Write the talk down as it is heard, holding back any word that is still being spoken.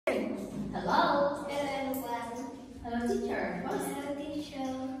teacher. First. Hello, teacher.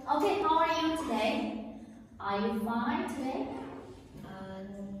 Okay, how are you today? Are you fine today?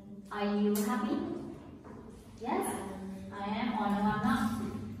 Are you happy? Yes? I am or no, I'm not?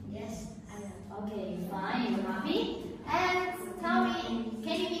 Yes, I am. Okay, fine, you're happy. And tell me,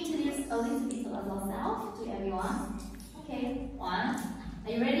 can you introduce a little bit of yourself to everyone? Okay, one.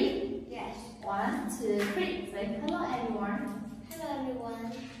 Are you ready? Yes. 1, 2, 3. Say hello everyone. Hello,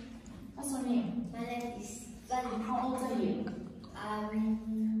 everyone. What's your name? My name is Vân. How old are you?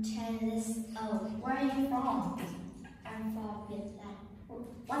 I'm 10 years old. Where are you from? I'm from Vietnam.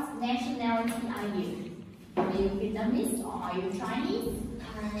 What nationality are you? Are you Vietnamese or are you Chinese? I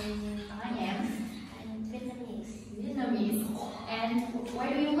am I'm Vietnamese. Vietnamese. And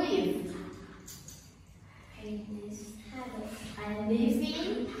where do you live? I live Hanoi. I live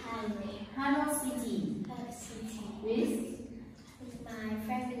in Hanoi. Hanoi City. Hanoi City. With my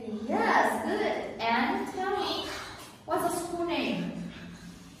family. Yes, good. And tell me, what's the school name?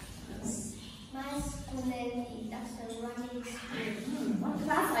 My school name is Dr. Running School. What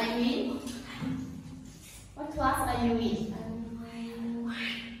class are you in? What class are you in?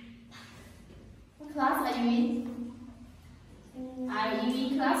 What class are you in? Are you in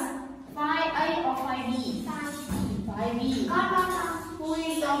class 5A or 5B? 5B. Who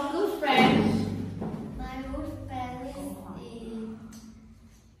is your good friend? My good friend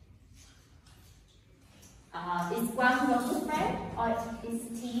Is Quang your good friend or is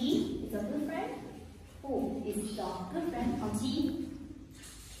T is a good friend? Who is your good friend or T?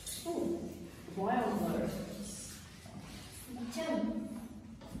 Who? Boy or girl? Trâm.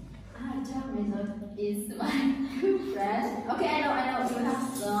 Trâm is my good friend. Okay, I know. You have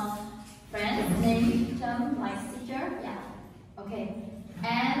the friend named Trâm, my teacher. Yeah. Okay.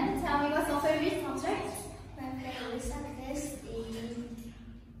 And tell me what's your favorite subject? My favorite subject is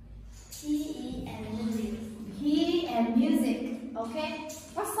PE and music. PE and music. Okay.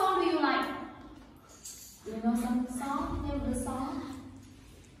 What song do you like? Do you know some song? Name of the song?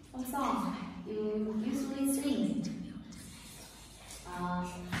 What song you usually sing?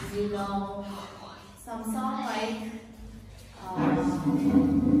 You know some song like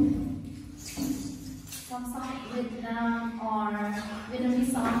some song Vietnam or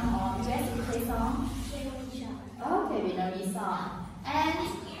Vietnamese song or USA song? Okay, Vietnamese song. And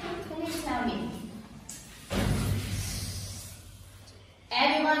can you tell me?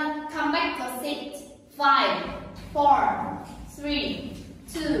 Everyone come back to seat. 5, 4, 3,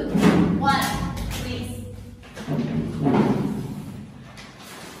 2, 1, please.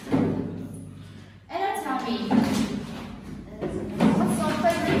 And tell me, what's your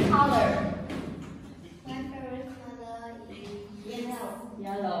favorite color? My favorite color is yellow.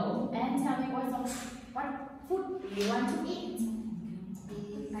 Yellow. And tell me what food do you want to eat?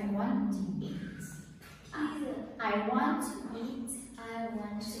 I want to eat. I want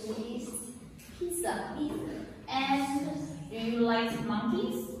to eat pizza. And do you like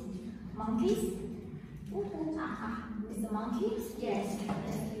monkeys? Monkeys? Is the monkeys? Yes.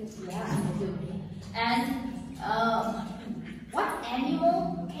 Yeah, I do. And what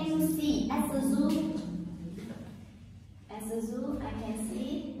animal can you see at the zoo? At the zoo, I can see.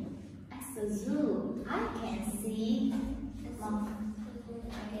 At the zoo, I can see. I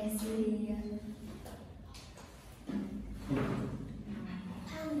can see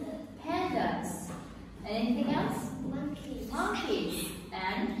Pandas. Anything else? monkeys. Monkeys.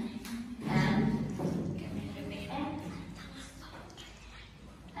 And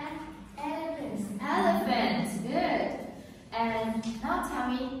Elephants. elephants. Good. And now tell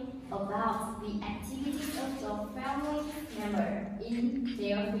me about the activities of your family member in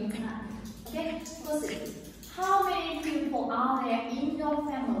their free time. Okay, firstly, how many people are there in your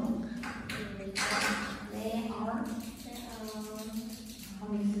family? There are how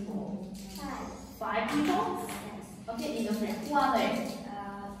many people? 5 people? Yes. Okay, in your family. Who are they?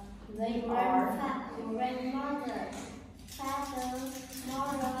 They are Grandmother, father,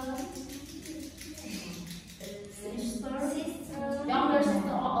 mother, sister, younger sister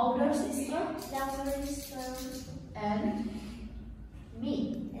or older sister, younger sister, and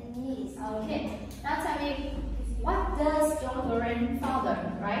me. and niece. Okay, now tell me, what does your grandfather,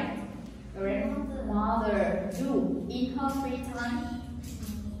 right? Grandmother do in her free time?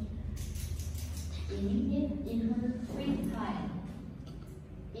 In her free time.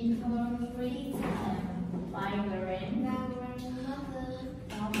 In her free time, my grandmother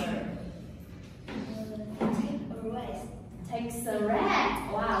takes a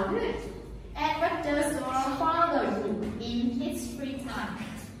rest. Wow, good. And what does your father do in his free time?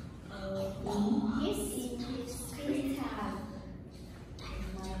 In his free time.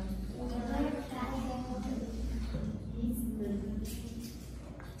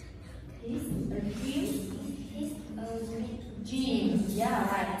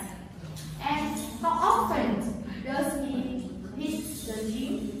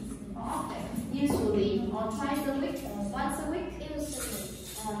 twice a week or once a week?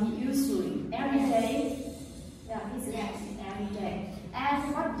 Usually. Usually. Every day? Yeah, Yes. every day.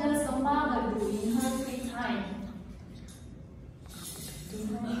 And what does the mother do in her free time?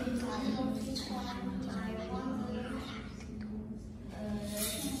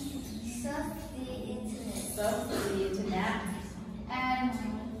 Surf the internet. And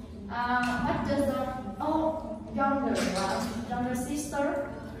what does the younger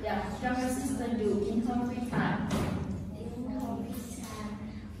sister do in her free time?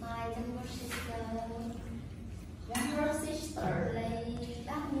 My Younger sister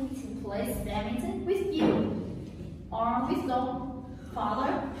badminton. plays badminton with you or with the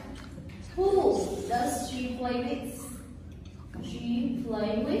father. Who does she play with? She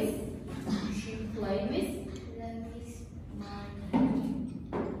play with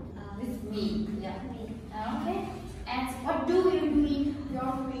me. Yeah. Okay. And what do you do in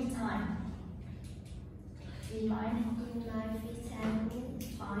your free time? In my In my free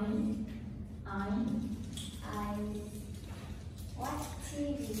time, I watch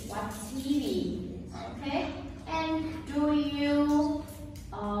TV. watch TV. Okay. And do you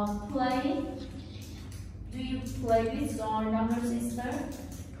play? Do you play with your younger sister?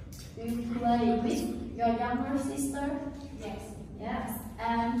 Do you play with your younger sister? Yes. Yes.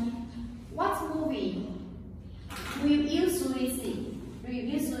 And what movie do you usually see? Do you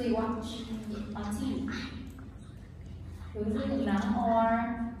usually watch on TV? Hướng dẫn nắng or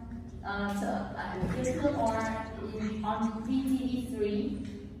YouTube or on VTV3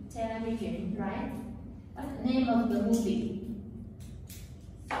 television, right? What's the name of the movie?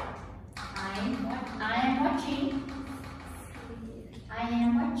 I am watching.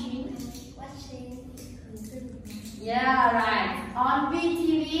 Yeah, right. On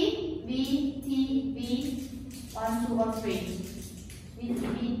VTV 1, 2, or 3.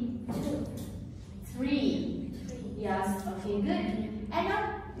 VTV 3. Yes. Okay, good. And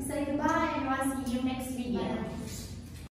now we say goodbye and we'll see you next video. Bye.